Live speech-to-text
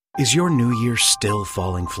Is your new year still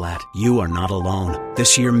falling flat? You are not alone.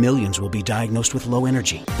 This year, millions will be diagnosed with low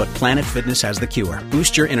energy. But Planet Fitness has the cure.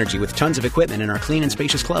 Boost your energy with tons of equipment in our clean and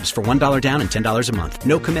spacious clubs for $1 down and $10 a month.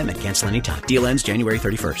 No commitment. Cancel anytime. Deal ends January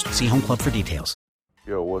 31st. See Home Club for details.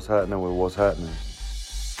 Yo, what's happening with what's happening?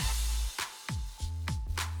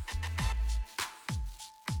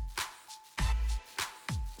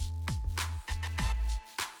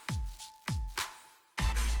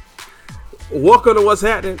 Welcome to What's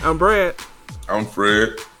Happening. I'm Brad. I'm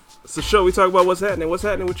Fred. It's a show we talk about what's happening. What's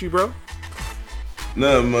happening with you, bro?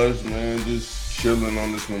 Not much, man. Just chilling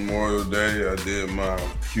on this Memorial Day. I did my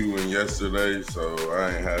queuing yesterday, so I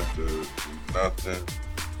ain't had to do nothing.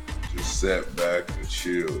 Just sat back and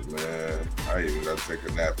chilled, man. I even got to take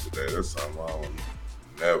a nap today. That's something I don't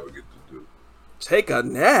never get to do. Take a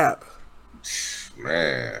nap?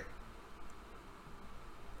 Man.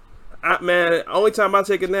 Man, only time I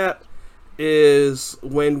take a nap is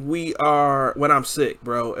when I'm sick,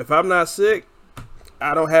 bro. If I'm not sick,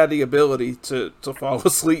 I don't have the ability to fall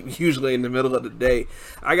asleep usually in the middle of the day.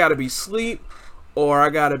 I gotta be asleep, or I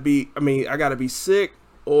gotta be sick,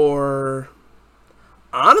 or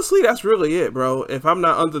honestly, that's really it, bro. If I'm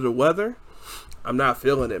not under the weather, I'm not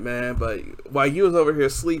feeling it, man. But while you was over here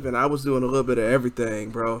sleeping, I was doing a little bit of everything,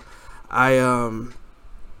 bro. I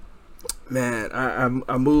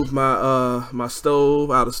moved my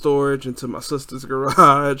stove out of storage into my sister's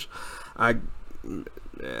garage. I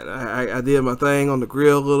did my thing on the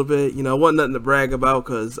grill a little bit. You know, wasn't nothing to brag about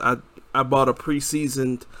because I bought a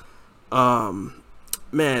pre-seasoned. I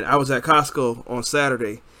was at Costco on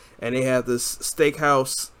Saturday, and they had this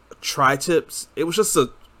steakhouse tri-tips. It was just a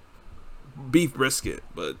beef brisket,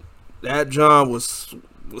 but that John was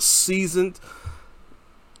seasoned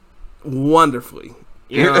wonderfully.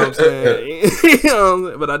 You know what I'm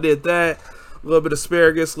saying? But I did that. A little bit of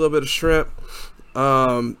asparagus, a little bit of shrimp.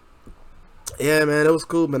 Yeah, man, it was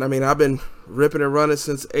cool, man. I mean, I've been ripping and running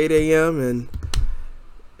since 8 a.m. And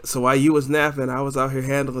so while you was napping, I was out here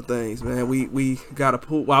handling things, man. We got a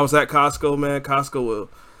pool. While I was at Costco, man,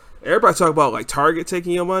 everybody talk about like Target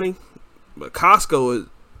taking your money, but Costco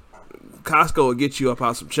will get you up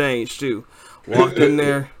on some change too. Walked in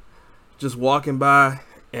there, just walking by,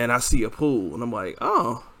 and I see a pool, and I'm like,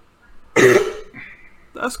 oh,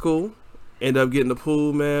 that's cool. End up getting the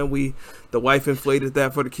pool, man. The wife inflated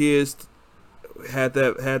that for the kids. Had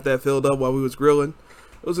that filled up while we was grilling.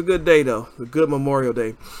 It was a good day though, a good Memorial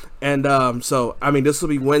Day. And so I mean, this will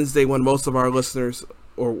be Wednesday when most of our listeners,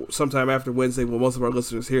 or sometime after Wednesday when most of our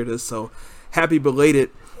listeners hear this. So happy belated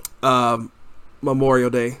Memorial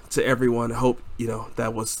Day to everyone. Hope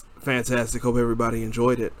that was fantastic. Hope everybody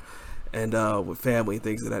enjoyed it, and with family and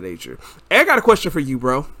things of that nature. And I got a question for you,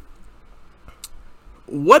 bro.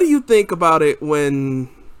 What do you think about it when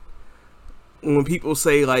people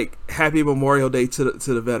say like Happy Memorial Day to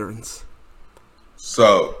the veterans?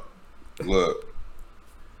 So, look,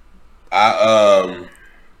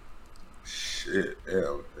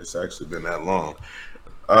 it's actually been that long.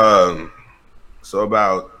 So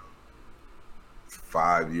about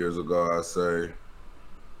 5 years ago, I say,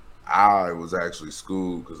 I was actually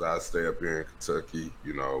schooled because I stay up here in Kentucky.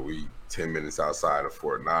 We 10 minutes outside of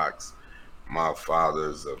Fort Knox. My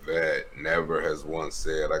father's a vet, never has once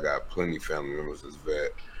said, I got plenty family members as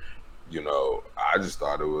vet. I just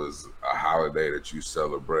thought it was a holiday that you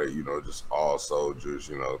celebrate, just all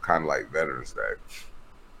soldiers, kind of like Veterans Day.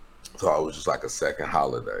 So it was just like a second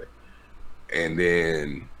holiday. And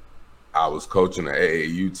then I was coaching an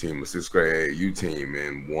AAU team, a sixth grade AAU team,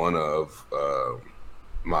 and one of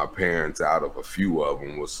my parents out of a few of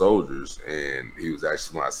them was soldiers, and he was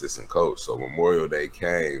actually my assistant coach. So Memorial Day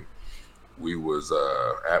came. We was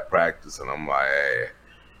at practice, and I'm like, hey,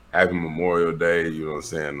 happy Memorial Day, you know what I'm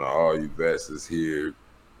saying? All you vets is here,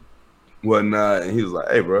 whatnot. And he was like,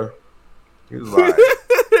 hey, bro. He was like,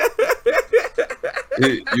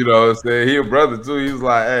 you know what I'm saying? He a brother, too. He was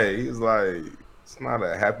like, hey, it's not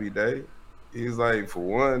a happy day. He's like, for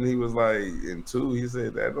one, he was like, and two, he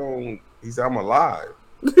said, I'm alive.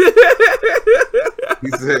 He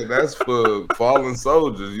said that's for fallen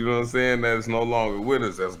soldiers, you know what I'm saying, that's no longer with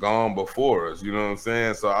us, that's gone before us, you know what I'm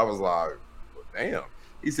saying? So I was like, well, damn.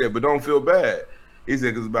 He said, but don't feel bad. He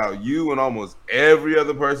said, because about you and almost every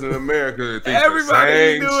other person in America that thinks everybody the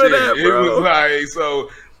same doing shit. That, bro. It was like, so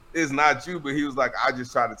it's not you, but he was like, I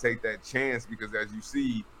just try to take that chance because as you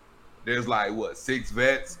see, there's like, 6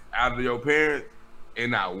 vets out of your parents,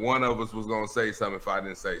 and not one of us was going to say something if I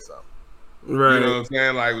didn't say something. Right. You know what I'm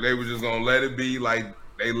saying? Like, they were just going to let it be like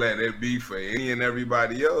they let it be for any and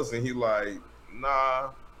everybody else. And he like, nah.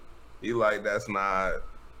 He like, that's not,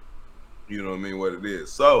 what it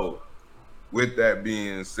is. So with that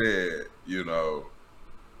being said,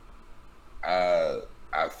 I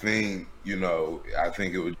think, I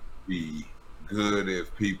think it would be good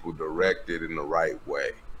if people direct it in the right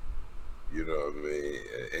way. You know what I mean?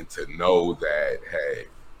 And to know that, hey,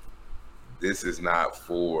 this is not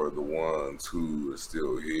for the ones who are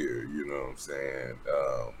still here. You know what I'm saying?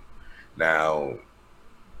 Now,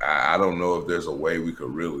 I don't know if there's a way we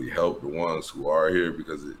could really help the ones who are here,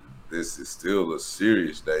 because this is still a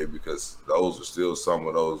serious day, because those are still some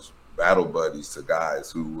of those battle buddies to guys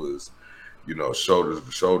who was, shoulder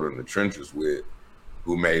to shoulder in the trenches with,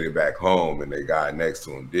 who made it back home and the guy next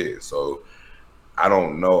to him did. So I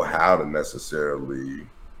don't know how to necessarily,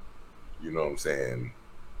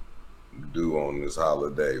 do on this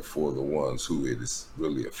holiday for the ones who it is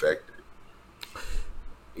really affected.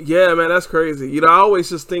 Yeah, man, that's crazy. I always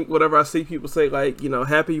just think whenever I see people say, like,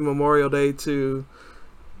 Happy Memorial Day to,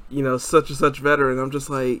 such and such veteran, I'm just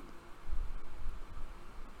like,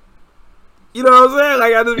 you know what I'm saying?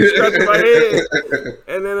 Like, I just be scratching my head.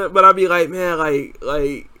 And then, but I'd be like, man, like,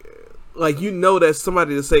 that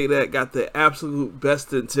somebody to say that got the absolute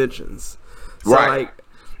best intentions. So, right. Like,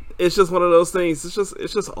 it's just one of those things. It's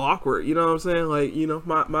just awkward. You know what I'm saying? Like,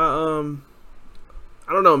 my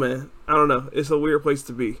I don't know, man. I don't know. It's a weird place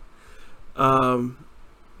to be. And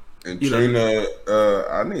Trina,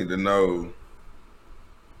 I need to know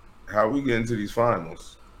how we get into these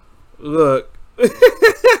finals. Look.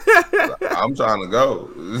 I'm trying to go.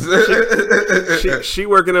 she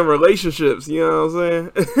working in relationships, you know what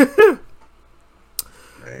I'm saying?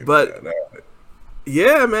 But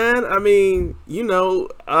yeah, man. I mean,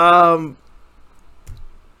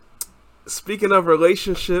 speaking of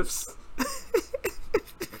relationships,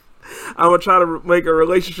 I'm gonna try to make a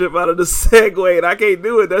relationship out of this segue, and I can't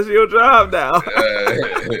do it. That's your job now.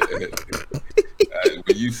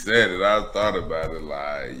 When you said it, I thought about it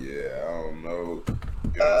like, yeah, I don't know.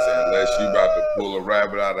 You know what I'm saying? Unless you about to pull a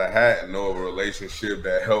rabbit out of a hat and know a relationship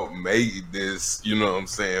that helped make this,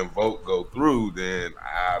 vote go through, then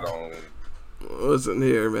I don't. Listen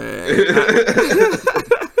here, man.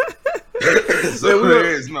 So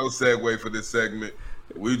there's no segue for this segment.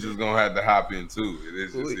 We just gonna have to hop into it.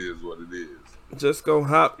 It just is what it is. Just gonna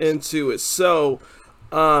hop into it. So,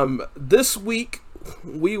 this week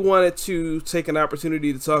we wanted to take an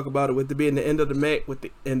opportunity to talk about it with it being the end of May,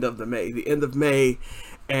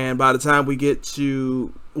 and by the time we get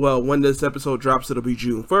to, when this episode drops, it'll be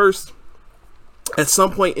June 1st. At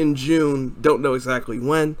some point in June, don't know exactly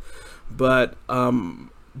when, but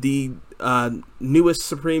the newest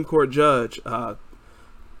Supreme Court judge,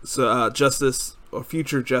 Justice, or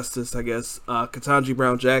future Justice, I guess, Ketanji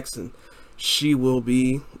Brown-Jackson, she will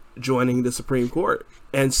be joining the Supreme Court.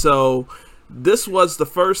 And so this was the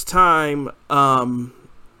first time, a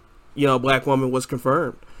black woman was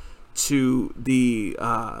confirmed to the,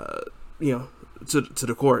 to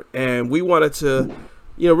the court. And we wanted to,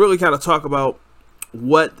 really kind of talk about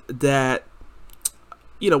what that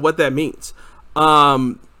means.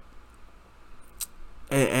 And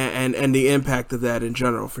the impact of that in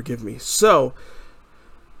general, forgive me. So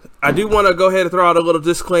I do want to go ahead and throw out a little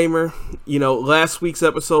disclaimer. Last week's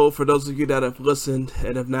episode, for those of you that have listened,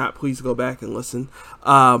 and if not, please go back and listen.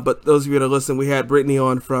 But those of you that listen, we had Brittany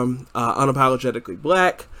on from Unapologetically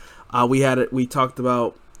Black. We talked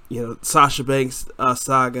about, Sasha Banks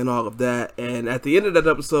saga and all of that. And at the end of that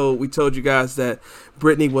episode, we told you guys that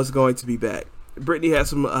Brittany was going to be back. Brittany had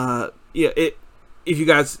some, if you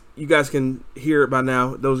guys can hear it by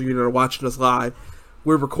now, those of you that are watching us live,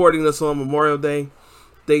 we're recording this on Memorial Day.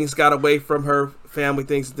 Things got away from her, family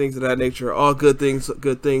things and things of that nature. All good things.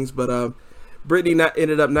 But Brittany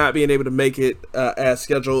ended up not being able to make it as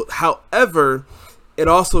scheduled. However, it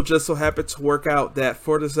also just so happened to work out that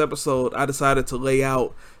for this episode, I decided to lay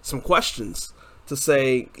out some questions to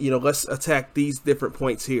say, let's attack these different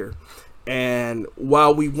points here. And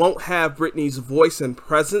while we won't have Brittany's voice and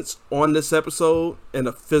presence on this episode in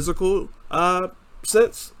a physical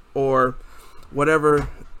sense, or whatever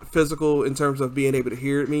physical in terms of being able to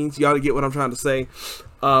hear it means, y'all get what I'm trying to say.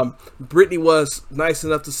 Brittany was nice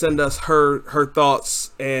enough to send us her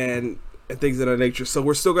thoughts and things of that nature. So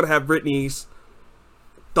we're still going to have Brittany's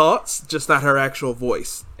thoughts, just not her actual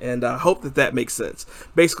voice. And I hope that makes sense.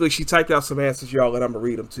 Basically, she typed out some answers, y'all, and I'm going to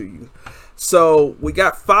read them to you. So we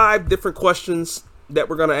got 5 different questions that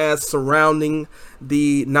we're going to ask surrounding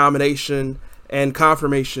the nomination and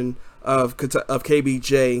confirmation of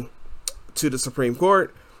KBJ to the Supreme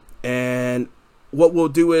Court. And what we'll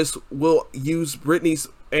do is we'll use Brittany's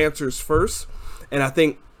answers first. And I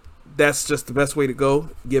think that's just the best way to go,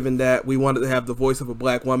 given that we wanted to have the voice of a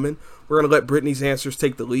black woman. We're going to let Brittany's answers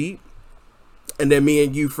take the lead. and then me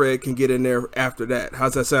and you, Fred, can get in there after that.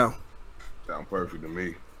 How's that sound? Sound perfect to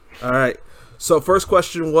me. All right. So first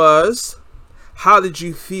question was, how did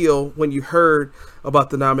you feel when you heard about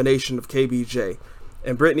the nomination of KBJ?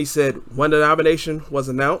 And Brittany said, when the nomination was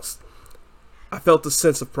announced, I felt a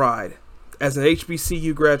sense of pride. As an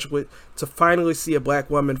HBCU graduate, to finally see a black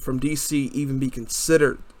woman from D.C. even be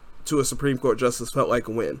considered to a Supreme Court justice felt like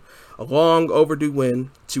a win. A long overdue win,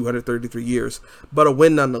 233 years, but a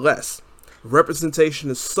win nonetheless. Representation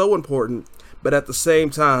is so important, but at the same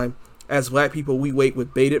time, as black people, we wait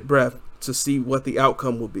with bated breath to see what the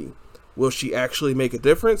outcome will be. Will she actually make a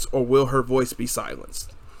difference, or will her voice be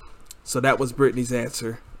silenced? So that was Brittany's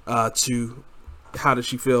answer to how did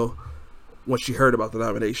she feel when she heard about the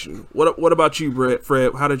nomination. What about you,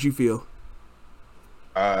 Fred? How did you feel?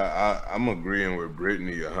 I'm agreeing with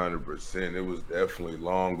Brittany 100%. It was definitely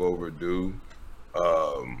long overdue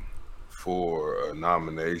for a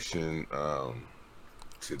nomination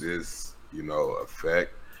to this,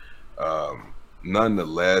 effect.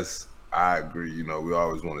 Nonetheless, I agree. We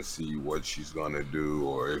always want to see what she's going to do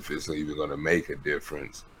or if it's even going to make a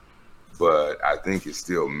difference. But I think it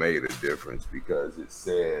still made a difference because it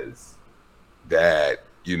says that,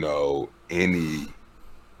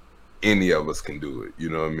 any of us can do it. You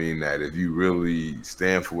know what I mean? That if you really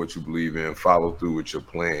stand for what you believe in, follow through with your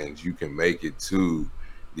plans, you can make it to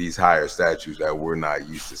these higher statues that we're not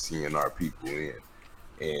used to seeing our people in.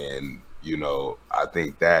 And, I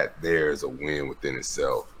think that there is a win within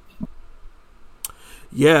itself.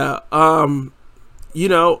 Yeah. I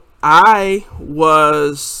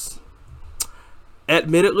was,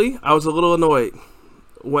 admittedly, I was a little annoyed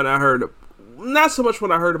when I heard, not so much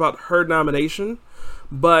when I heard about her nomination,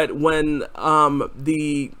 but when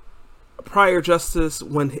the prior justice,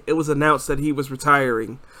 when it was announced that he was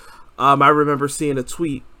retiring, I remember seeing a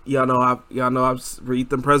tweet. Y'all know I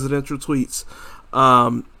read them presidential tweets.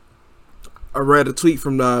 I read a tweet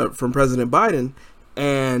from President Biden,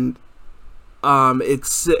 and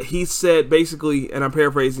he said basically, and I'm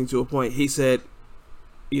paraphrasing to a point. He said,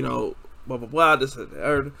 blah blah blah. This and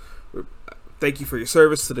that. Thank you for your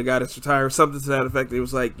service to the guy that's retired. Something to that effect. It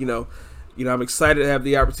was like, I'm excited to have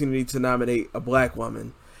the opportunity to nominate a black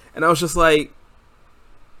woman. And I was just like,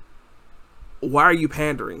 why are you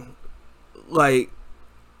pandering? Like,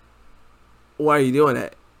 why are you doing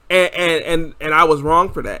that? And I was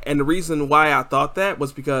wrong for that. And the reason why I thought that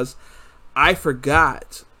was because I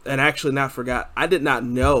forgot, and actually not forgot, I did not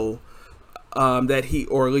know that he,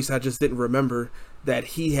 or at least I just didn't remember that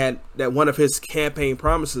that one of his campaign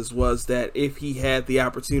promises was that if he had the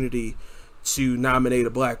opportunity to nominate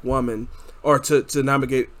a black woman, or to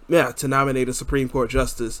nominate a Supreme Court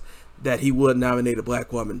justice, that he would nominate a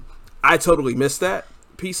black woman. I totally missed that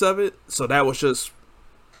piece of it, so that was just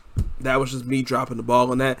me dropping the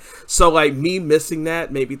ball on that. So like me missing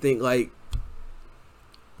that made me think like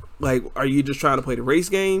are you just trying to play the race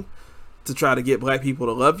game to try to get black people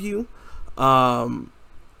to love you?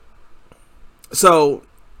 So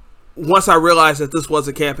once I realized that this was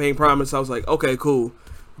a campaign promise, I was like, okay, cool.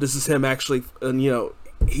 This is him actually, and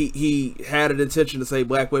he had an intention to say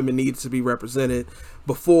black women needed to be represented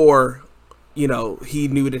before, he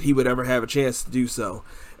knew that he would ever have a chance to do so.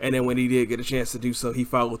 And then when he did get a chance to do so, he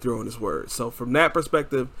followed through on his word. So from that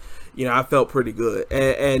perspective, I felt pretty good.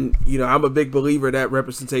 And I'm a big believer that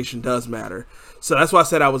representation does matter. So that's why I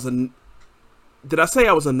said did I say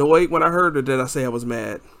I was annoyed when I heard, or did I say I was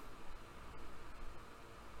mad?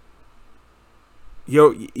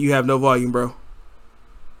 You have no volume, bro.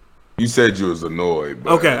 You said you was annoyed.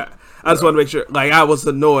 But, okay. I just want to make sure. Like, I was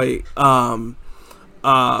annoyed because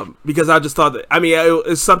I just thought that,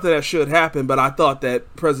 it's something that should happen, but I thought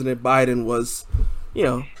that President Biden was,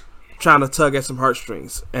 trying to tug at some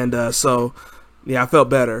heartstrings. And so, I felt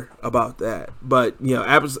better about that. But,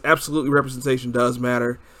 absolutely representation does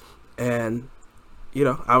matter. And,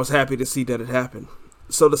 I was happy to see that it happened.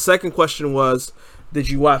 So the second question was, did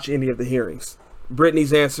you watch any of the hearings?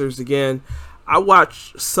 Brittany's answers again. I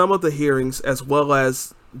watched some of the hearings as well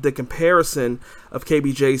as the comparison of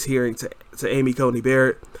KBJ's hearing to Amy Coney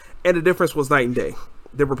Barrett, and the difference was night and day.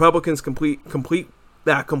 The Republicans completely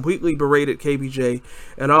berated KBJ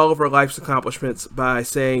and all of her life's accomplishments by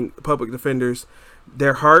saying public defenders,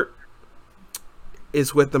 their heart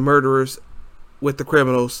is with the murderers, with the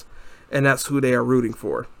criminals, and that's who they are rooting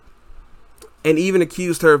for. And even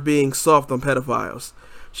accused her of being soft on pedophiles.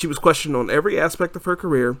 She was questioned on every aspect of her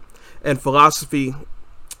career and philosophy.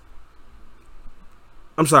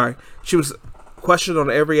 She was questioned on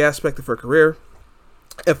every aspect of her career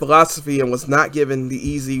and philosophy, and was not given the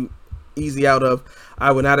easy out of,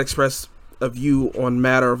 I would not express a view on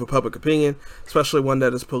matter of a public opinion, especially one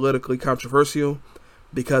that is politically controversial,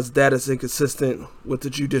 because that is inconsistent with the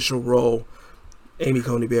judicial role. Amy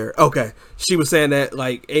Coney Barrett. Okay, she was saying that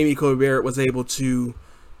like Amy Coney Barrett was able to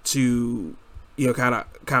kind of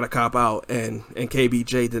cop out, and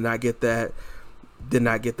KBJ did not get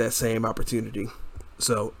that same opportunity.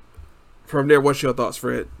 So from there, what's your thoughts,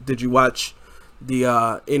 Fred? Did you watch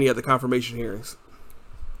the any of the confirmation hearings?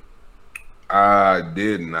 I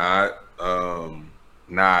did not.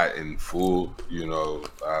 Not in full.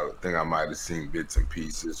 I think I might have seen bits and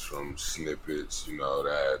pieces from snippets,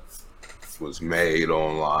 that was made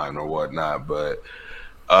online or whatnot. But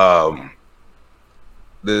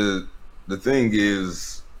the thing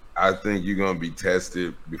is, I think you're gonna be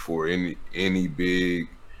tested before any big,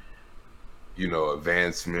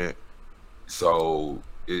 advancement. So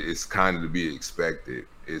it's kind of to be expected.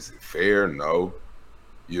 Is it fair? No.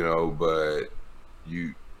 But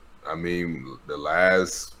the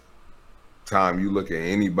last time you look at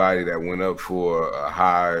anybody that went up for a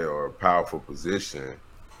high or a powerful position,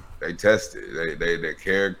 they tested. Their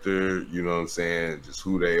character, just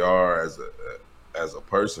who they are as a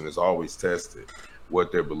person is always tested.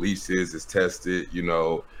 What their beliefs is tested,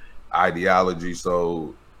 ideology.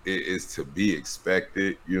 So it is to be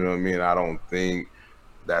expected, I don't think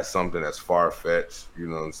that's something that's far-fetched,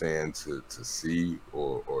 to see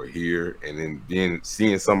or hear. And then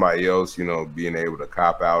seeing somebody else, being able to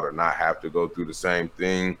cop out or not have to go through the same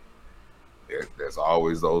thing. There's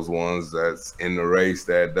always those ones that's in the race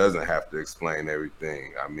that doesn't have to explain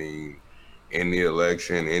everything. In the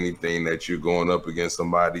election, anything that you're going up against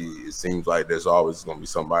somebody, it seems like there's always going to be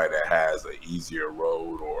somebody that has an easier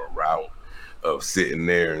road or a route of sitting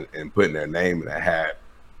there and putting their name in a hat.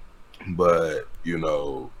 But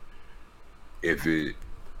if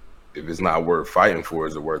it's not worth fighting for,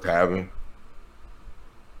 is it worth having?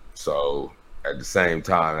 So at the same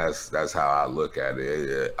time, that's how I look at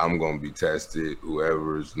it. I'm going to be tested.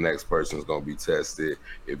 Whoever's next person is going to be tested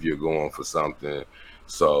if you're going for something.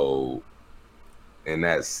 So in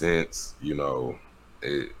that sense,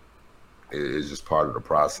 it is just part of the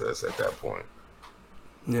process at that point.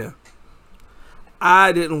 Yeah.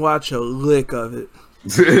 I didn't watch a lick of it.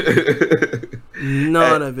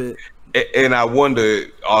 None of it. And I want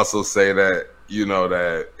to also say that,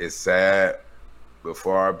 that it's sad, but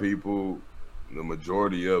for our people, the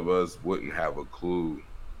majority of us wouldn't have a clue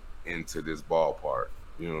into this ballpark.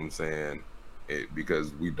 You know what I'm saying?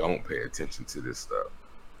 Because we don't pay attention to this stuff.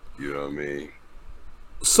 You know what I mean?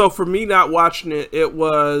 So for me not watching it,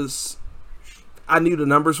 I knew the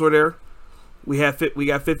numbers were there. We got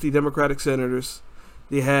 50 Democratic senators.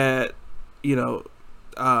 They had,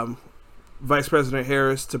 Vice President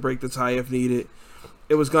Harris to break the tie if needed.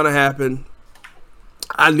 It was going to happen.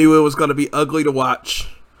 I knew it was going to be ugly to watch.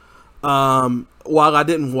 While I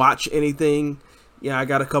didn't watch anything, I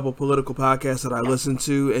got a couple political podcasts that I listened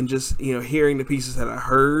to, and just, hearing the pieces that I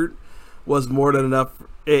heard was more than enough.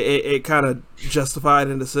 It kind of justified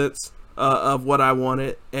in the sense of what I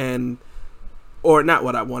wanted, or not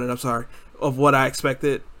what I wanted, I'm sorry, of what I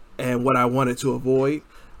expected and what I wanted to avoid.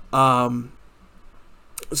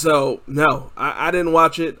 So no, I didn't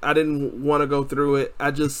watch it. I didn't want to go through it.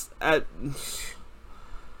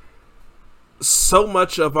 So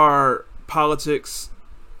much of our politics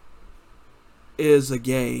is a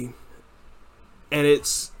game, and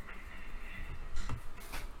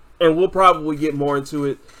we'll probably get more into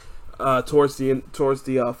it towards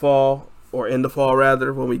the fall, or in the fall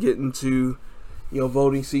rather, when we get into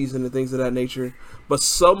voting season and things of that nature. But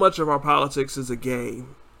so much of our politics is a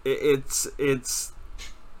game. It's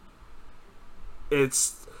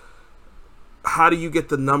how do you get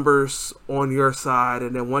the numbers on your side,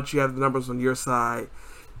 and then once you have the numbers on your side,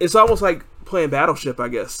 it's almost like playing Battleship, I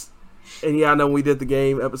guess. And I know when we did the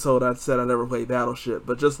game episode, I said I never played Battleship,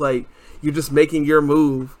 but just like you're just making your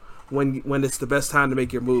move when it's the best time to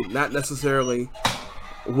make your move, not necessarily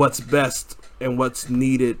what's best and what's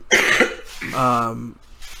needed for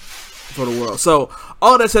the world. So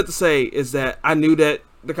all that's had to say is that I knew that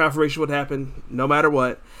the confirmation would happen no matter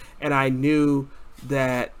what, and I knew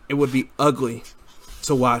that it would be ugly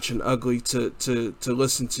to watch and ugly to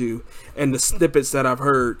listen to, and the snippets that I've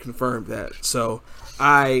heard confirmed that. So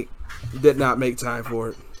I did not make time for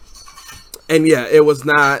it, and it was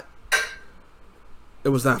not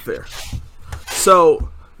fair. So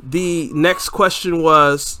the next question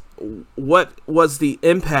was, what was the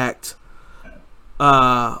impact,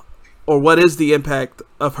 or what is the impact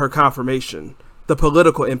of her confirmation, the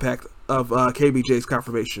political impact of KBJ's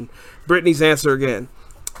confirmation? Brittany's answer again: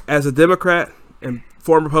 as a Democrat and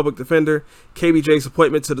former public defender, KBJ's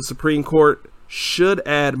appointment to the Supreme Court should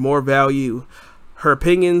add more value. Her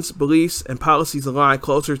opinions, beliefs, and policies align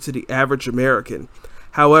closer to the average American.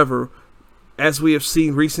 However, as we have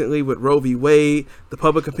seen recently with Roe v. Wade, the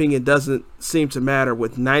public opinion doesn't seem to matter,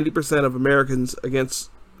 with 90% of Americans against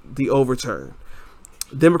the overturn.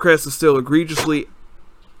 Democrats are still egregiously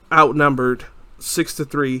outnumbered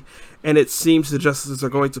 6-3, and it seems the justices are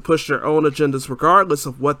going to push their own agendas regardless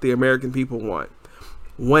of what the American people want.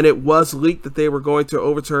 When it was leaked that they were going to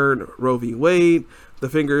overturn Roe v. Wade, the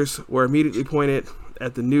fingers were immediately pointed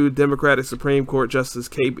at the new Democratic Supreme Court Justice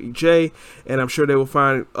KBJ, and I'm sure they will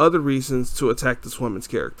find other reasons to attack this woman's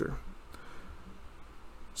character.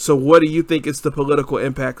 So what do you think is the political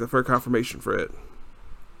impact of her confirmation, Fred?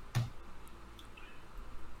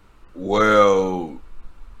 Well,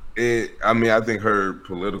 I think her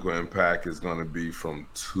political impact is going to be from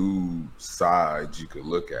two sides. You could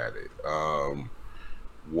look at it.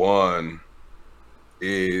 One,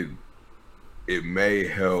 it may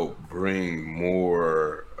help bring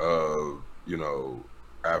more of,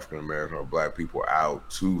 African American or Black people out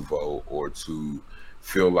to vote or to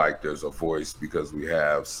feel like there's a voice, because we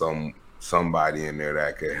have somebody in there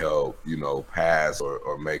that could help, pass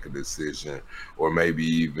or make a decision, or maybe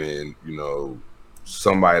even,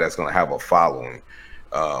 somebody that's going to have a following.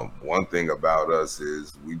 One thing about us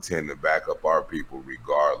is we tend to back up our people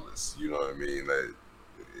regardless. You know what I mean?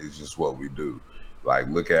 It's just what we do. Like,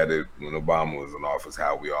 look at it when Obama was in office,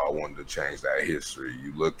 how we all wanted to change that history.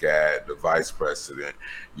 You look at the vice president,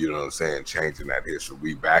 changing that history.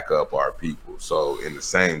 We back up our people. So in the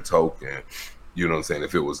same token,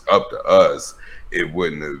 if it was up to us, it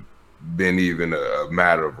wouldn't have been even a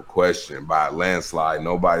matter of a question. By a landslide,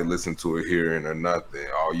 nobody listened to a hearing or nothing.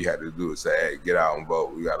 All you had to do is say, hey, get out and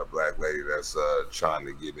vote. We got a Black lady that's trying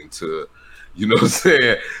to get into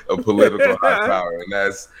a political high power, and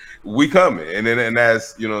that's we coming, and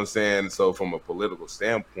that's so from a political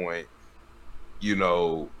standpoint,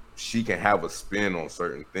 she can have a spin on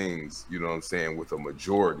certain things, with a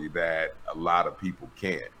majority that a lot of people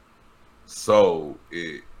can't. So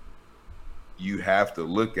you have to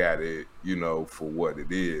look at it, for what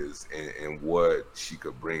it is and what she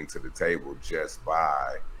could bring to the table just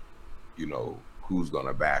by, who's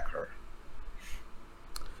gonna back her.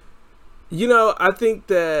 I think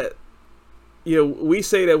that, we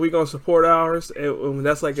say that we're going to support ours, and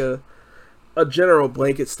that's like a general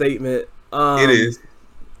blanket statement. It is.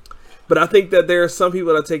 But I think that there are some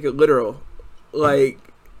people that take it literal. Like,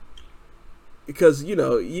 because,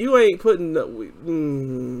 you ain't putting...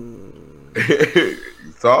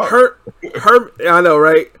 I know,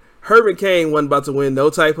 right? Herman Cain wasn't about to win no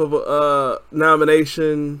type of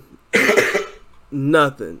nomination.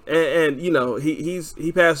 Nothing. And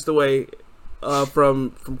he passed away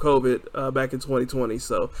from COVID back in 2020.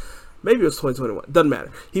 So maybe it was 2021. Doesn't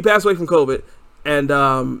matter. He passed away from COVID, and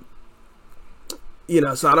so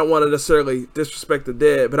I don't want to necessarily disrespect the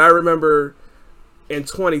dead, but I remember in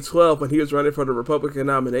 2012 when he was running for the Republican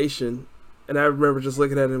nomination, and I remember just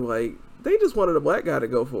looking at him like, they just wanted a Black guy to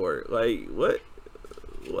go for it. Like,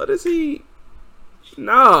 what is he?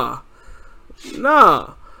 Nah.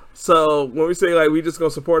 So when we say like we just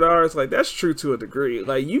gonna support ours, like that's true to a degree.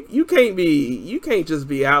 Like you can't just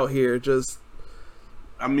be out here just.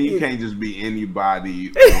 I mean, you can't just be anybody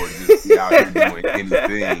or just be out here doing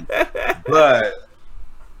anything. But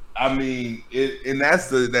I mean, and that's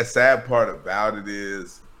the sad part about it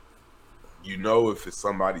is, if it's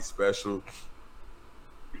somebody special,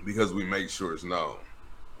 because we make sure it's known.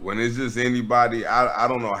 When it's just anybody, I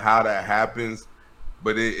don't know how that happens.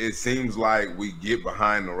 But it seems like we get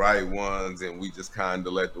behind the right ones, and we just kind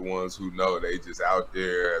of let the ones who know they just out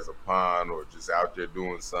there as a pawn or just out there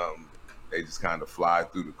doing something, they just kind of fly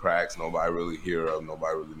through the cracks. Nobody really hear of them.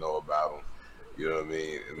 Nobody really know about them. You know what I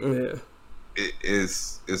mean? And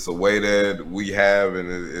it's a way that we have, and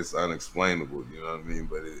it's unexplainable. You know what I mean?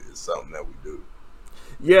 But it's something that we do.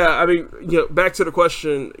 Yeah, I mean, back to the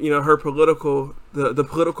question, her political, the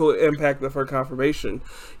political impact of her confirmation.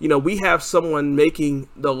 We have someone making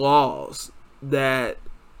the laws that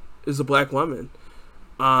is a Black woman,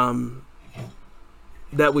 that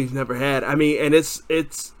we've never had. I mean, and it's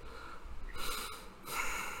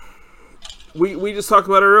we just talked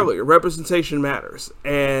about it earlier. Representation matters,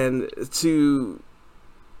 and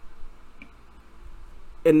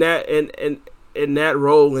in that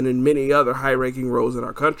role and in many other high-ranking roles in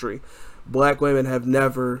our country, Black women have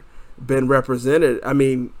never been represented. I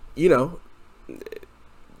mean,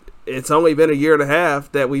 it's only been a year and a half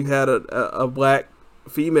that we've had a Black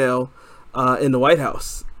female in the White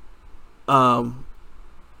House, as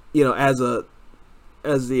the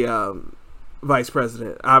vice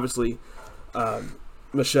president. Obviously,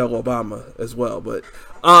 Michelle Obama as well. But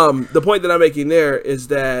the point that I'm making there is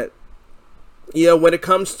that, you know, when it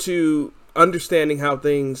comes to understanding how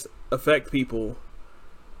things affect people,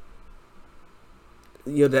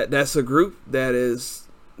 you know, that's a group that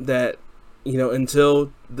you know,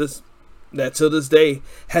 until this day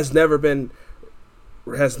has never been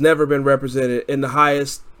represented in the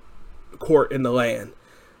highest court in the land,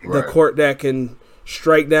 right. The court that can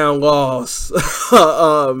strike down laws,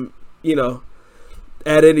 you know,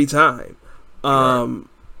 at any time, right.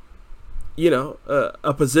 You know,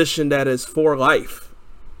 a position that is for life,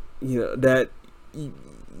 you know, that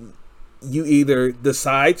you either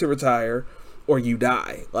decide to retire or you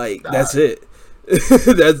die. Like, that's it.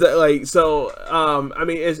 That's that, like, so I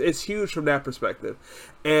mean, it's huge from that perspective.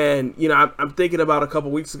 And, you know, I'm thinking about a couple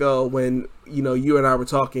weeks ago when, you know, you and I were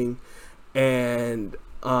talking, and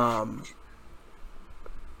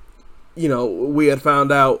you know, we had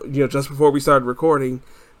found out, you know, just before we started recording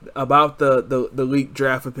about the leaked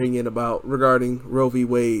draft opinion regarding Roe v.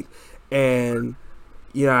 Wade. And,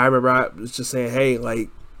 you know, I remember I was just saying, hey, like,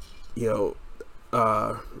 you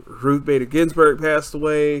know, Ruth Bader Ginsburg passed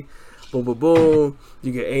away. Boom, boom, boom.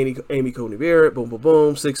 You get Amy Coney Barrett. Boom, boom,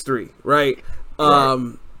 boom. 6-3, right?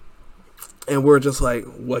 Right. And we're just like,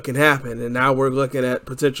 what can happen? And now we're looking at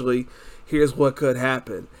potentially, here's what could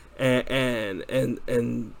happen. And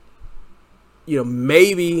you know,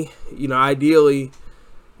 maybe, you know, ideally,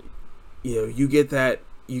 you know, you get that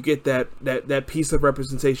piece of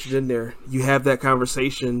representation in there. You have that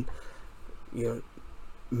conversation. You know,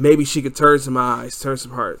 maybe she could turn some eyes, turn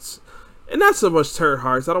some hearts. And not so much turn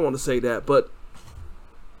hearts, I don't want to say that, but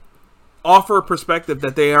offer a perspective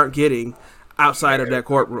that they aren't getting outside of that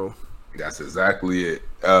courtroom. That's exactly it.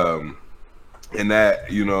 And that,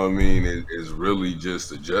 you know what I mean, is really just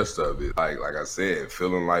the gist of it. Like I said,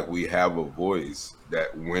 feeling like we have a voice,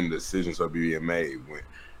 that when decisions are being made, when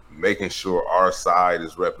making sure our side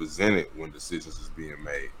is represented when decisions is being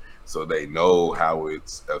made, so they know how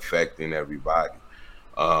it's affecting everybody.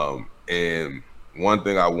 And one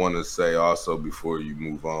thing I want to say also before you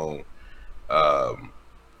move on,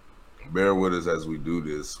 bear with us as we do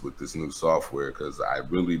this with this new software, because I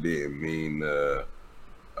really didn't mean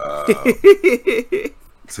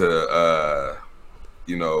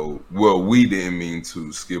you know, well, we didn't mean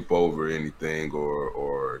to skip over anything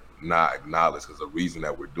or not acknowledge, because the reason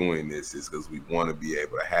that we're doing this is because we want to be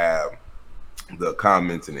able to have the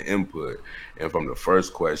comments and the input. And from the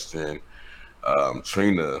first question,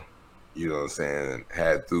 Trina, you know what I'm saying,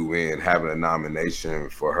 threw in having a nomination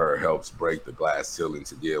for her helps break the glass ceiling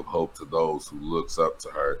to give hope to those who looks up to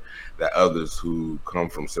her, that others who come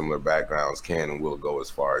from similar backgrounds can and will go as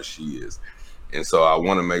far as she is. And so I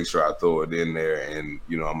want to make sure I throw it in there. And,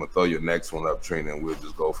 you know, I'm going to throw your next one up, Trina, and we'll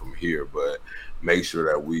just go from here. But make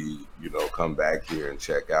sure that we, you know, come back here and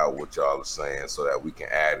check out what y'all are saying so that we can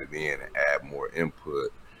add it in and add more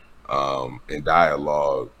input and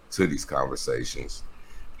dialogue to these conversations.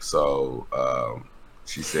 So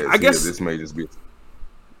she says, I guess this may just be.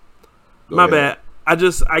 My bad. I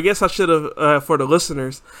guess I should have, for the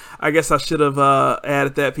listeners, I guess I should have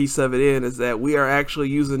added that piece of it in, is that we are actually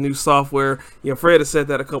using new software. You know, Fred has said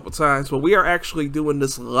that a couple times, but we are actually doing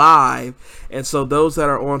this live. And so those that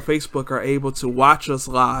are on Facebook are able to watch us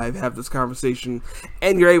live, have this conversation,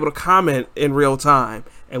 and you're able to comment in real time.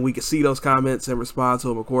 And we can see those comments and respond to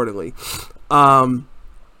them accordingly. I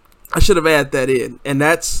should have added that in. And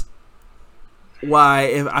that's why,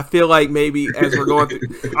 if I feel like maybe as we're going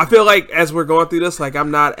through this, like I'm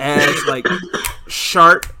not as like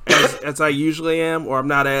sharp as I usually am, or I'm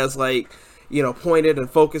not as like, you know, pointed and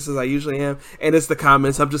focused as I usually am. And it's the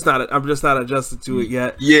comments. I'm just not adjusted to it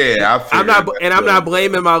yet. Yeah, I'm not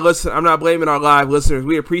blaming I'm not blaming our live listeners.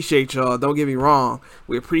 We appreciate y'all. Don't get me wrong.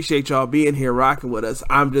 We appreciate y'all being here rocking with us.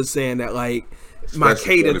 I'm just saying that, like, my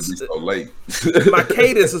cadence, so late. My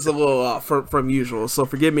cadence is a little off from usual, so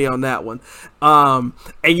forgive me on that one. And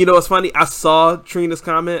you know what's funny? I saw Trina's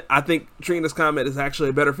comment. I think Trina's comment is actually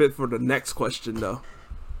a better fit for the next question, though.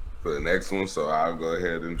 For the next one, so I'll go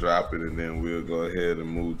ahead and drop it, and then we'll go ahead and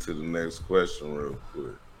move to the next question real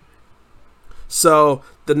quick. So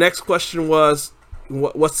the next question was,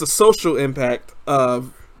 what's the social impact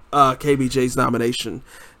of KBJ's nomination?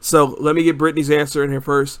 So let me get Brittany's answer in here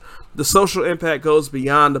first. The social impact goes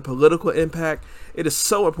beyond the political impact. It is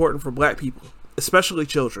so important for Black people, especially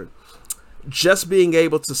children. Just being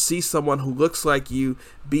able to see someone who looks like you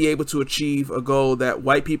be able to achieve a goal that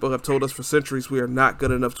white people have told us for centuries we are not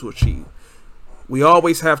good enough to achieve. We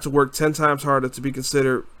always have to work 10 times harder to be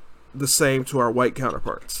considered the same to our white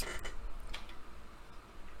counterparts.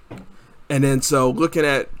 And then so looking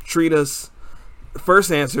at Trina's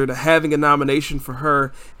first answer, that having a nomination for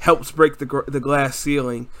her helps break the glass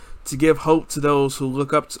ceiling, to give hope to those who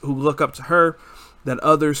look up to her, that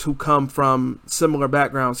others who come from similar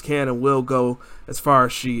backgrounds can and will go as far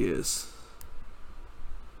as she is.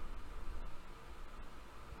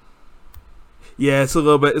 Yeah, it's a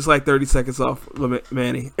little bit. It's like 30 seconds off limit,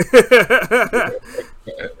 Manny.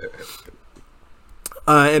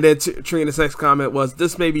 And then Trina's next comment was,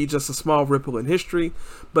 "This may be just a small ripple in history,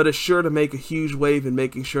 but it's sure to make a huge wave in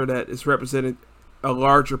making sure that it's represented a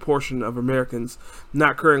larger portion of Americans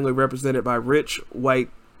not currently represented by rich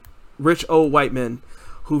old white men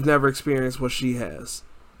who've never experienced what she has."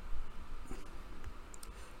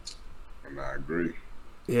 And I agree.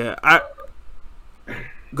 Yeah,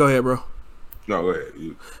 go ahead, bro. No, go ahead.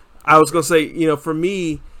 I was gonna say, for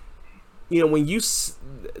me, when this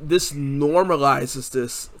normalizes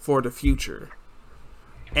this for the future,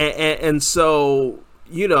 and so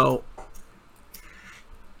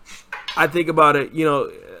I think about it.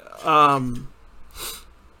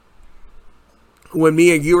 When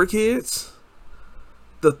me and you were kids,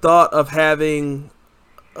 the thought of having,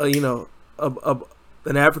 an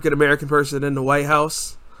African American person in the White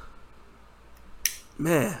House.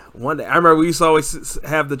 Man, one day I remember we used to always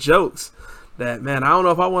have the jokes that, man, I don't know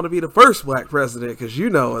if I want to be the first black president, because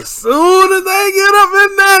as soon as they get up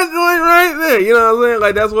in that joint right there, you know what I'm saying?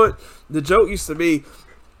 Like, that's what the joke used to be.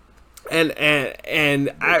 And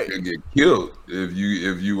I could get killed if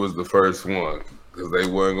you was the first one, because they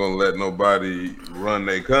weren't gonna let nobody run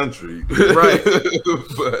their country, right?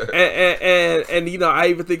 But, and I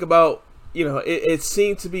even think about it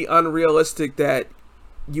seemed to be unrealistic that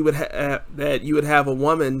you would have a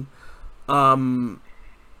woman. It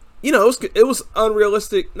was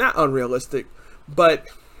unrealistic, not unrealistic, but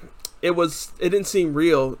it didn't seem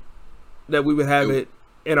real that we would have it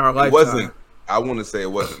in our lifetime. I want to say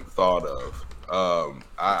it wasn't thought of.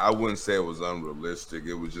 I wouldn't say it was unrealistic.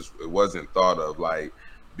 It wasn't thought of, like,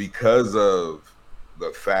 because of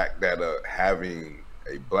the fact that having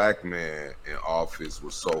a black man in office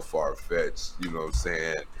was so far-fetched. You know what I'm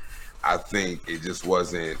saying? I think it just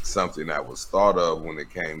wasn't something that was thought of when it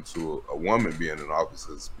came to a woman being in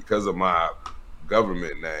office. Because of my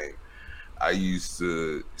government name, I used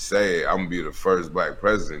to say I'm gonna be the first black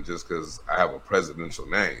president just because I have a presidential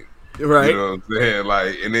name. Right. You know what I'm saying?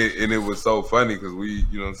 Like, and it was so funny because we,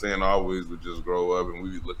 always would just grow up and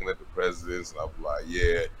we'd be looking at the presidents and I'd be like,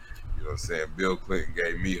 yeah, Bill Clinton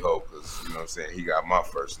gave me hope because, he got my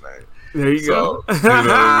first name. There you go. What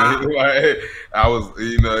I mean? Like, I was,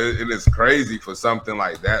 and it's crazy for something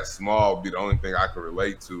like that small be the only thing I could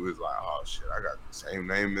relate to is like, oh shit, I got the same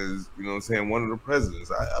name as, one of the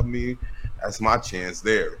presidents. I mean, that's my chance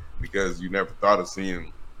there, because you never thought of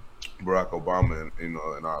seeing Barack Obama in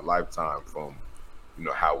our lifetime from,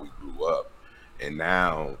 how we grew up. And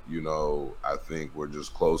now, I think we're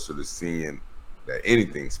just closer to seeing that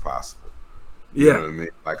anything's possible. You know what I mean?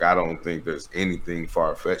 Like, I don't think there's anything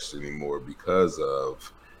far-fetched anymore because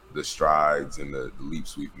of the strides and the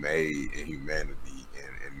leaps we've made in humanity and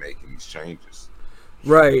making these changes.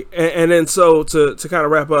 Right. And then so to kind of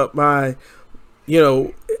wrap up my,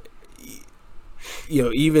 even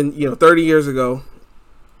 30 years ago,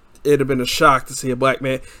 it'd have been a shock to see a black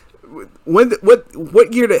man.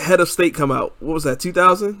 What year did Head of State come out? What was that,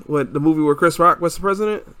 2000? When the movie where Chris Rock was the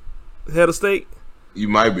president? Head of State? You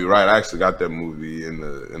might be right. I actually got that movie in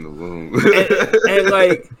the room. and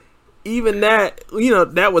like, even that,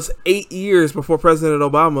 that was 8 years before President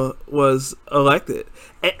Obama was elected.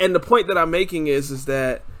 And the point that I'm making is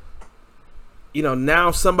that,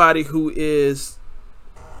 now somebody who is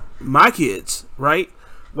my kids, right?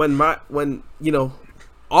 When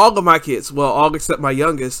all of my kids, well, all except my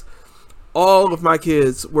youngest, all of my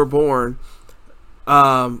kids were born.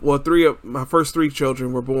 Three of my first three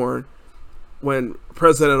children were born when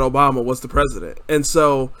President Obama was the president. And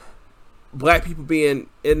so black people being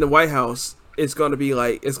in the White House, it's going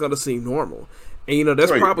to seem normal. And,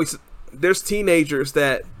 there's probably, there's teenagers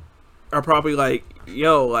that are probably like,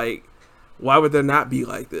 yo, like, why would there not be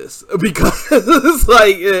like this? Because it's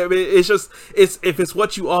like, if it's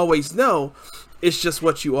what you always know, it's just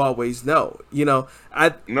what you always know.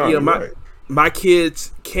 My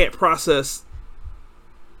kids can't process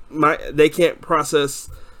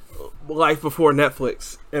life before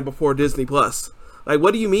Netflix and before Disney Plus. Like,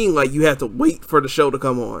 what do you mean? Like, you have to wait for the show to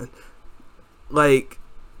come on? Like,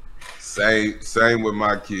 same with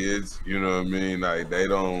my kids. You know what I mean? Like, they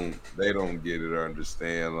don't get it or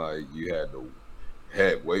understand. Like, you had to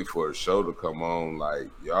wait for a show to come on. Like,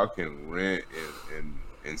 y'all can rent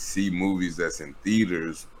and see movies that's in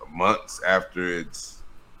theaters months after it's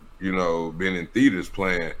been in theaters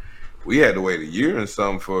playing. we had to wait a year and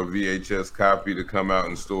something for a VHS copy to come out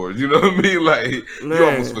in stores. You know what I mean? Like, you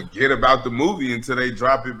almost forget about the movie until they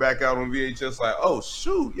drop it back out on VHS. Like, oh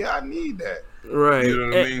shoot, yeah, I need that. Right. You know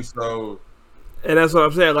what I mean? So, and that's what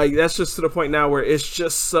I'm saying. Like, that's just to the point now where it's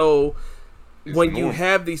just so. When normal. You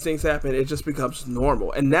have these things happen, it just becomes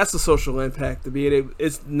normal, and that's the social impact.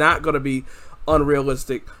 It's not going to be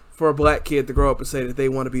unrealistic for a black kid to grow up and say that they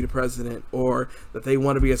want to be the president, or that they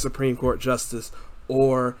want to be a Supreme Court justice,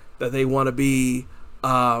 or that they want to be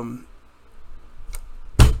try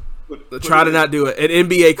to not do it, an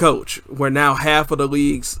NBA coach. Where now half of the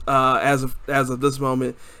leagues, as of this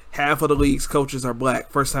moment, half of the league's coaches are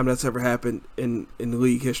black. First time that's ever happened in the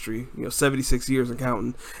league history. 76 years and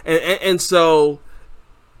counting. And so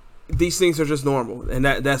these things are just normal, and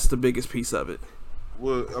that's the biggest piece of it.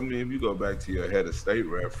 Well, I mean, if you go back to your head of state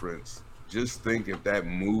reference, just think if that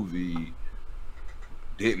movie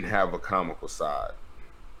didn't have a comical side,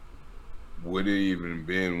 would it even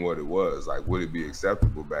been what it was? Like, would it be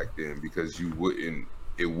acceptable back then? Because it wouldn't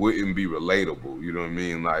be relatable. You know what I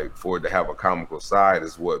mean? Like, for it to have a comical side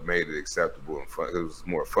is what made it acceptable and fun. It was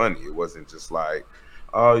more funny. It wasn't just like,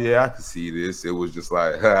 oh yeah, I can see this. It was just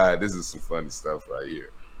like, this is some funny stuff right here.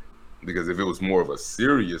 Because if it was more of a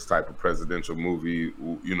serious type of presidential movie,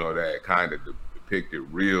 that kind of depicted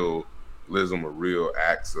realism or real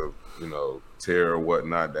acts of, terror or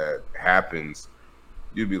whatnot that happens,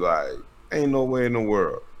 you'd be like, ain't no way in the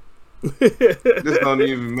world. This don't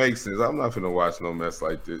even make sense. I'm not finna watch no mess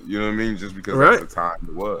like this. You know what I mean? Just because that's the time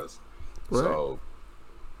it was. Right. So.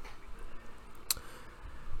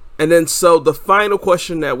 And then, so the final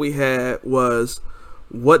question that we had was,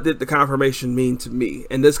 what did the confirmation mean to me?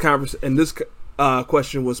 And this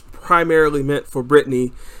question was primarily meant for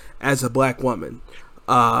Brittany as a black woman.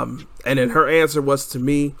 And then her answer was, to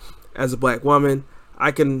me as a black woman,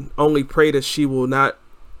 I can only pray that she will not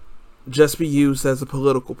just be used as a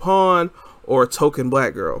political pawn or a token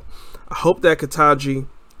black girl. I hope that Ketanji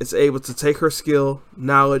is able to take her skill,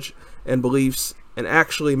 knowledge, and beliefs and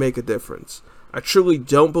actually make a difference. I truly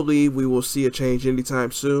don't believe we will see a change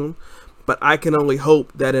anytime soon, but I can only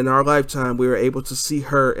hope that in our lifetime we are able to see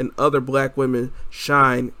her and other black women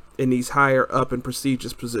shine in these higher up and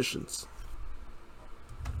prestigious positions.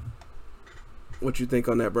 What you think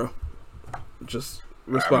on that, bro? Just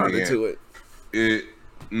responding to it.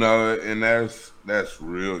 No, and that's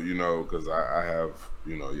real, because I have,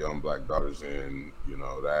 young black daughters, and,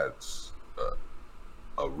 that's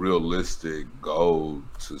a realistic goal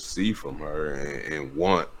to see from her and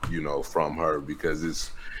want, from her,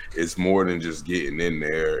 because it's more than just getting in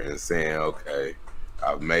there and saying, okay,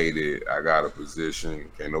 I've made it, I got a position,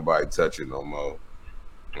 can't nobody touch it no more,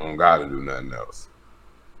 I don't got to do nothing else.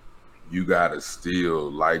 You gotta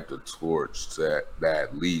still light the torch that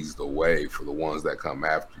leads the way for the ones that come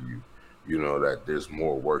after you. That there's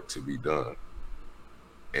more work to be done,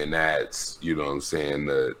 and that's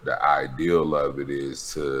the ideal of it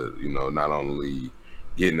is to not only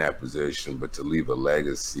get in that position, but to leave a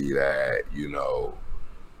legacy that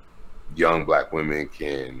young black women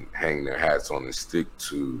can hang their hats on and stick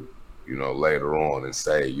to later on and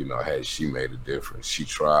say hey, she made a difference, she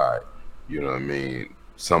tried. You know what I mean?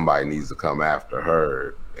 Somebody needs to come after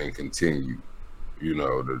her and continue,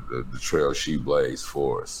 the trail she blazed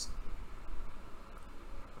for us.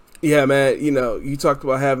 Yeah, man. You talked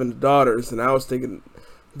about having the daughters, and I was thinking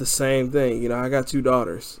the same thing. I got 2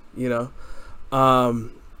 daughters, and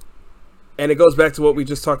it goes back to what we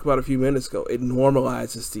just talked about a few minutes ago. It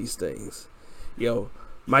normalizes these things.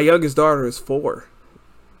 My youngest daughter is 4.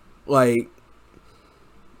 Like,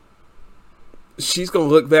 she's going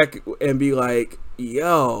to look back and be like,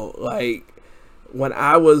 yo, like, when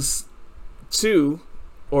I was 2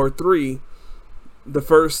 or 3, the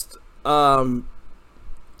first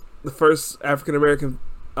African American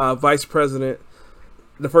vice president,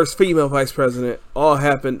 the first female vice president, all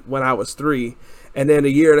happened when I was 3, and then a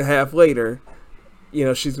year and a half later,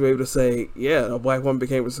 she's able to say, yeah, a black woman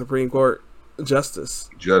became a Supreme Court justice.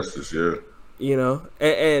 Justice, yeah.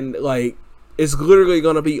 And like, it's literally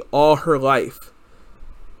going to be all her life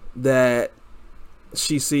that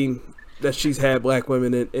she's had black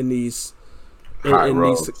women in these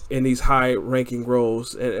high ranking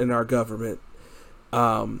roles in our government,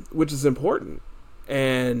 which is important.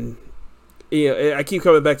 And I keep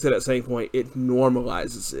coming back to that same point. It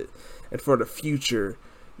normalizes it, and for the future,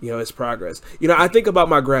 it's progress. I think about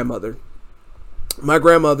my grandmother. My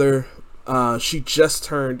grandmother, she just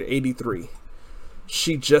turned 83.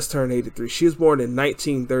 She was born in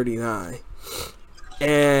 1939,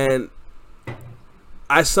 and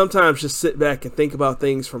I sometimes just sit back and think about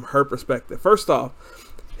things from her perspective. First off,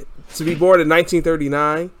 to be born in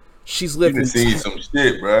 1939 She's You lived done in seen some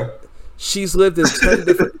shit, bruh. she's lived in 10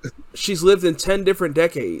 different she's lived in 10 different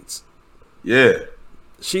decades. Yeah.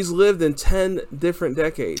 She's lived in 10 different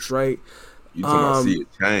decades, right? You talking about see it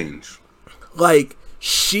change. Like,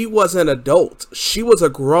 she was an adult. She was a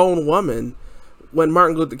grown woman when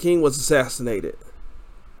Martin Luther King was assassinated.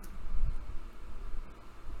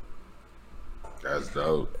 That's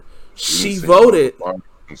dope. She voted for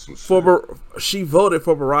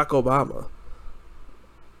Barack Obama.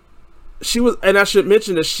 She was, and I should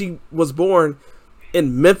mention that she was born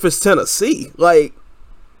in Memphis, Tennessee. Like,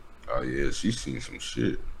 oh yeah, she's seen some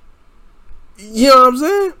shit. You know what I'm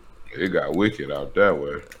saying? It got wicked out that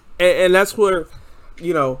way. And that's where,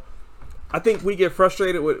 you know, I think we get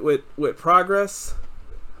frustrated with progress,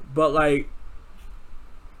 but like,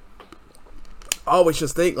 I always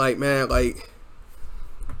just think like, man, like,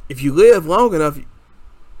 if you live long enough,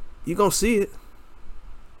 you're gonna see it.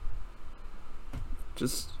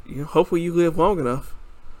 Just, you know, hopefully you live long enough.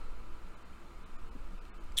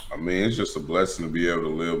 I mean, it's just a blessing to be able to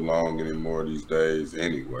live long anymore these days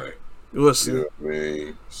anyway. Listen, you know what I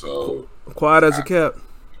mean? So quiet as a cat.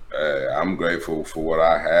 I'm grateful for what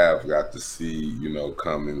I have got to see, you know,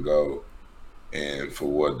 come and go, and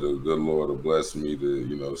for what the good Lord will bless me to,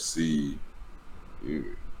 you know, see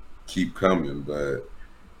keep coming. But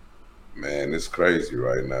man, it's crazy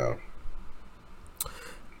right now.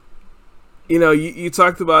 You know, you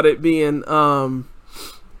talked about it being,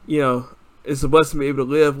 you know, it's a blessing to be able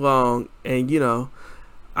to live long, and you know,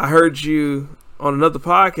 I heard you on another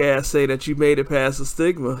podcast say that you made it past the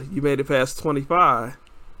stigma. You made it past 25.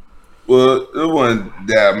 Well, the one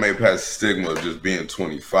that I made past the stigma of just being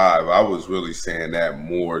 25, I was really saying that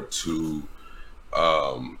more to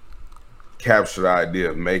capture the idea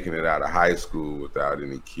of making it out of high school without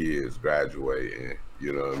any kids graduating.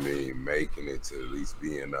 You know what I mean? Making it to at least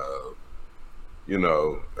being you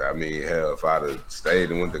know, I mean, hell, if I'd have stayed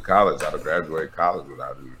and went to college, I'd have graduated college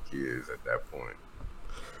without any kids at that point.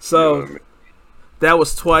 So, you know what I mean? That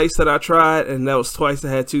was twice that I tried, and that was twice I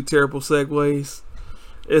had two terrible segues.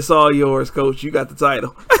 It's all yours, Coach. You got the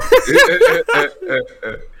title.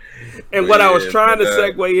 And what I was trying to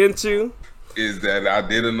segue into is that I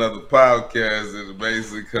did another podcast and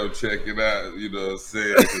basically come check it out. You know what I'm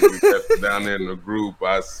saying? 'Cause we kept it down there in the group.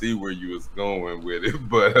 I see where you was going with it,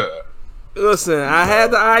 but listen, I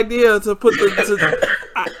had the idea to put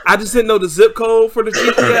I just didn't know the zip code for the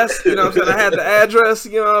GPS. You know what I'm saying? I had the address.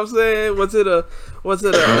 You know what I'm saying? Was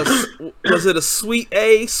it a suite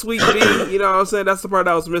A, suite B? You know what I'm saying? That's the part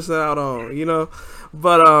I was missing out on. You know,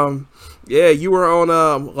 but yeah, you were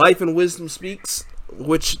on Life and Wisdom Speaks,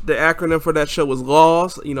 which the acronym for that show was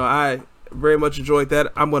LAWS. You know, I very much enjoyed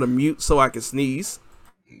that. I'm gonna mute so I can sneeze.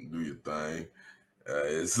 Do your thing.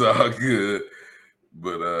 It's all good.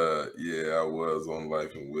 But yeah, I was on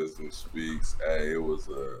Life and Wisdom Speaks. Hey, it was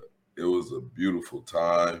a beautiful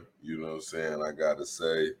time, you know what I'm saying, I gotta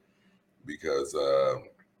say, because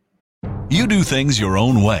you do things your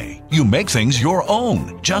own way. You make things your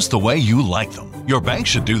own, just the way you like them. Your bank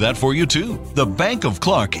should do that for you too. The Bank of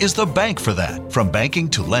Clark is the bank for that. From banking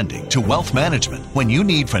to lending to wealth management, when you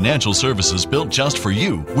need financial services built just for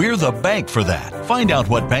you, we're the bank for that. Find out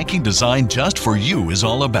what banking designed just for you is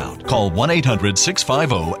all about. Call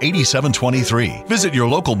 1-800-650-8723. Visit your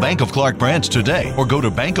local Bank of Clark branch today or go to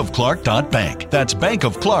bankofclark.bank. That's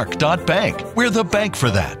bankofclark.bank. We're the bank for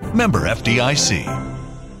that. Member FDIC.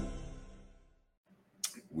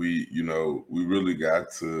 We really got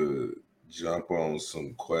to jump on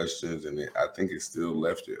some questions, and I think it still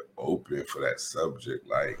left it open for that subject.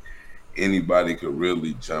 Like, anybody could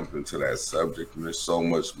really jump into that subject, and there's so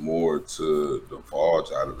much more to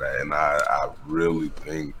divulge out of that. And I really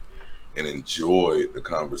think and enjoyed the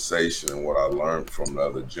conversation and what I learned from the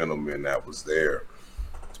other gentleman that was there.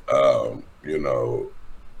 You know,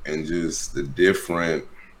 and just the different,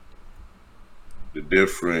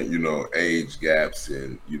 you know, age gaps,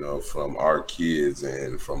 and, you know, from our kids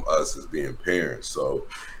and from us as being parents. So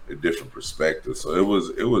a different perspective. So it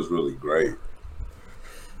was really great.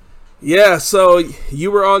 Yeah. So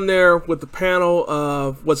you were on there with the panel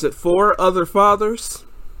of, was it 4 other fathers?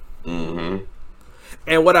 Mm-hmm.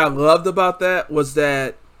 And what I loved about that was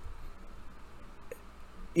that,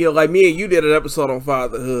 you know, like me and you did an episode on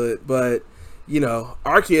fatherhood, but, you know,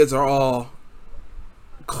 our kids are all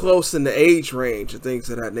close in the age range and things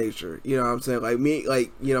of that nature. You know what I'm saying? Like me,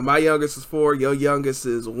 like, you know, my youngest is 4, your youngest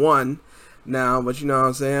is 1 now, but you know what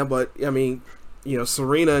I'm saying? But I mean, you know,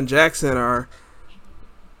 Serena and Jackson are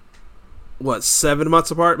what, 7 months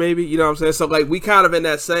apart maybe? You know what I'm saying? So like we kind of in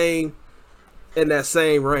that same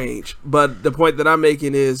range. But the point that I'm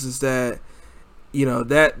making is that, you know,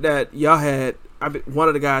 that y'all had one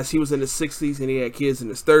of the guys, he was in his 60s and he had kids in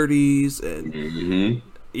his 30s, and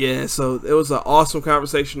yeah, so it was an awesome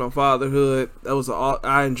conversation on fatherhood.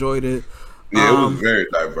 I enjoyed it. Yeah, it was very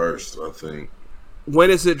diverse, I think. When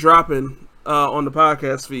is it dropping on the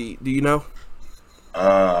podcast feed? Do you know?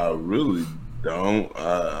 Really don't.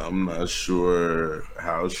 I'm not sure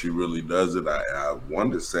how she really does it. I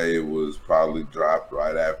wanted to say it was probably dropped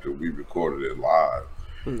right after we recorded it live,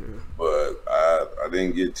 but I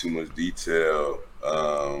didn't get too much detail.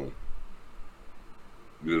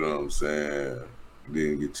 You know what I'm saying?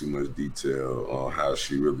 Didn't get too much detail on how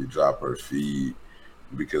she really dropped her feed,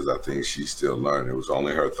 because I think she's still learning. It was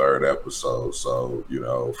only her third episode, so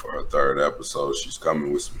for her third episode, she's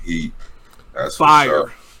coming with some heat. That's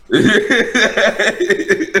fire. For sure.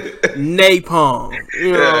 Napalm.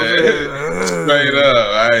 You know what I'm saying? Straight up.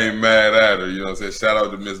 I ain't mad at her. You know what I'm saying? Shout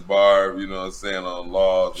out to Miss Barb, you know what I'm saying, on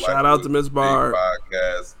Laws. Shout out to Miss Barb.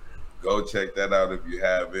 Podcast. Go check that out if you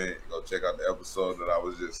haven't. Go check out the episode that I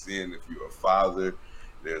was just seeing. If you're a father,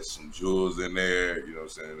 there's some jewels in there. You know what I'm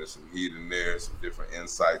saying? There's some heat in there, some different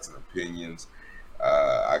insights and opinions.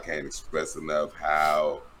 I can't express enough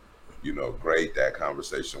how great that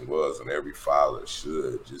conversation was, and every father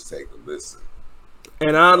should just take a listen.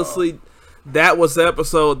 And honestly, that was the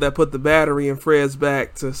episode that put the battery in Fred's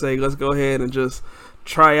back to say, let's go ahead and just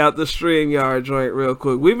try out the StreamYard joint real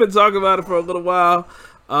quick. We've been talking about it for a little while.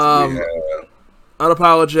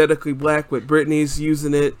 Unapologetically Black with Britney's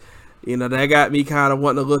using it. That got me kind of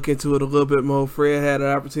wanting to look into it a little bit more. Fred had an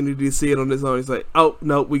opportunity to see it on his own. He's like, oh,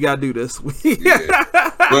 no, we got to do this. Yeah.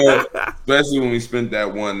 Well, especially when we spent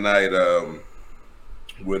that one night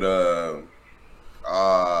with I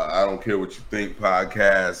Don't Care What You Think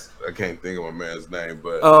podcast. I can't think of my man's name,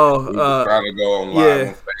 but we were trying to go on live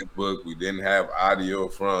on Facebook. We didn't have audio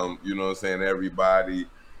from, everybody.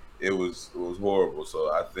 It was horrible.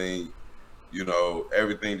 So I think,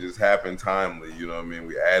 everything just happened timely. You know what I mean?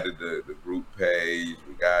 We added the group page.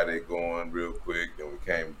 We got it going real quick. Then we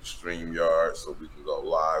came to StreamYard so we can go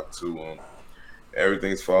live to them.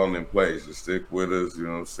 Everything's falling in place. Just stick with us, you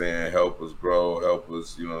know what I'm saying? Help us grow. Help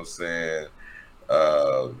us, you know what I'm saying?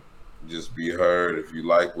 Just be heard. If you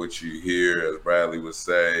like what you hear, as Bradley would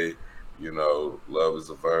say, love is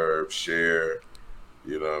a verb. Share,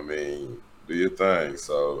 you know what I mean? Do your thing.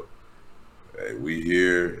 So, hey, we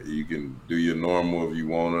here. You can do your normal if you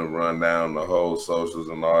want to run down the whole socials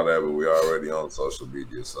and all that, but we already on social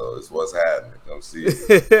media, so it's what's happening. Come see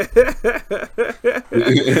it.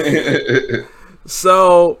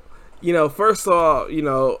 So, first of all,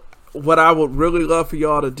 what I would really love for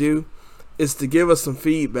y'all to do is to give us some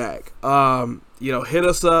feedback. Hit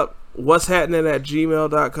us up, what's happening at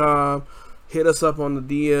gmail.com. Hit us up on the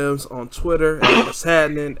DMs on Twitter at what's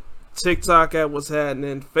happening, TikTok at what's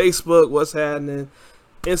happening, Facebook what's happening,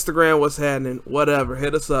 Instagram what's happening, whatever.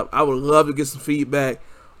 Hit us up. I would love to get some feedback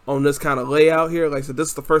on this kind of layout here. Like I said, this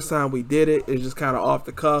is the first time we did it. It's just kind of off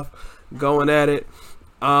the cuff, going at it.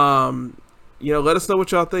 Let us know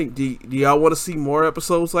what y'all think. Do y'all want to see more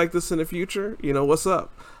episodes like this in the future? What's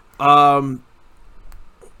up? And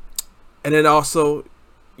then also,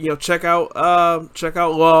 check out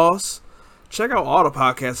Laws. Check out all the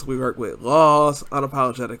podcasts we work with. Laws,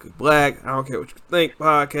 Unapologetically Black, I Don't Care What You Think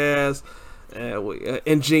podcast, and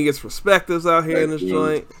Ingenious Perspectives out here in this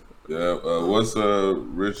joint. Yeah, what's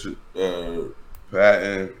Richard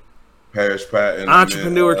Patton, Parrish Patton?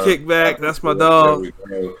 Entrepreneur Kickback, that's my dog.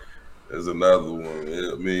 There's another one.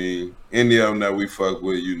 I mean, any of them that we fuck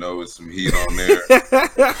with, it's some heat on there.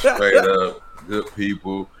 Straight up, good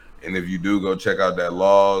people. And if you do, go check out that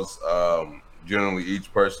Laws. Generally,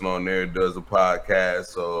 each person on there does a podcast.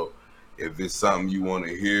 So if it's something you want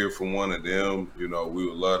to hear from one of them, we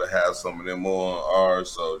would love to have some of them on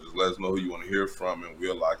ours. So just let us know who you want to hear from, and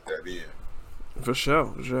we'll lock that in. For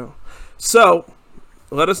sure. So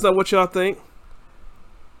let us know what y'all think.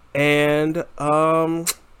 And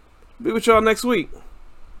be with y'all next week.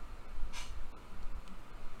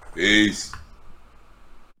 Peace.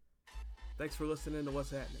 Thanks for listening to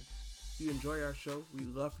What's Happening. If you enjoy our show,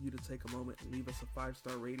 we'd love for you to take a moment and leave us a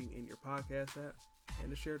 5-star rating in your podcast app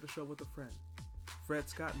and to share the show with a friend. Fred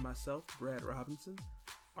Scott and myself, Brad Robinson,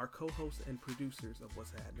 are co-hosts and producers of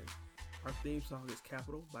What's Happening. Our theme song is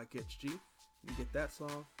Capital by Getch G. You get that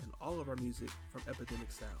song and all of our music from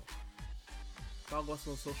Epidemic Sound. Follow us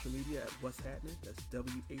on social media at What's Happening. That's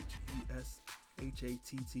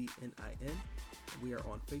WHUSHATTNIN. We are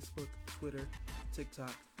on Facebook, Twitter,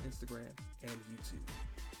 TikTok, Instagram, and YouTube.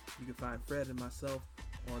 You can find Fred and myself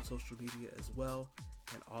on social media as well,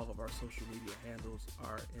 and all of our social media handles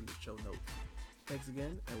are in the show notes. Thanks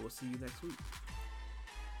again, and we'll see you next week.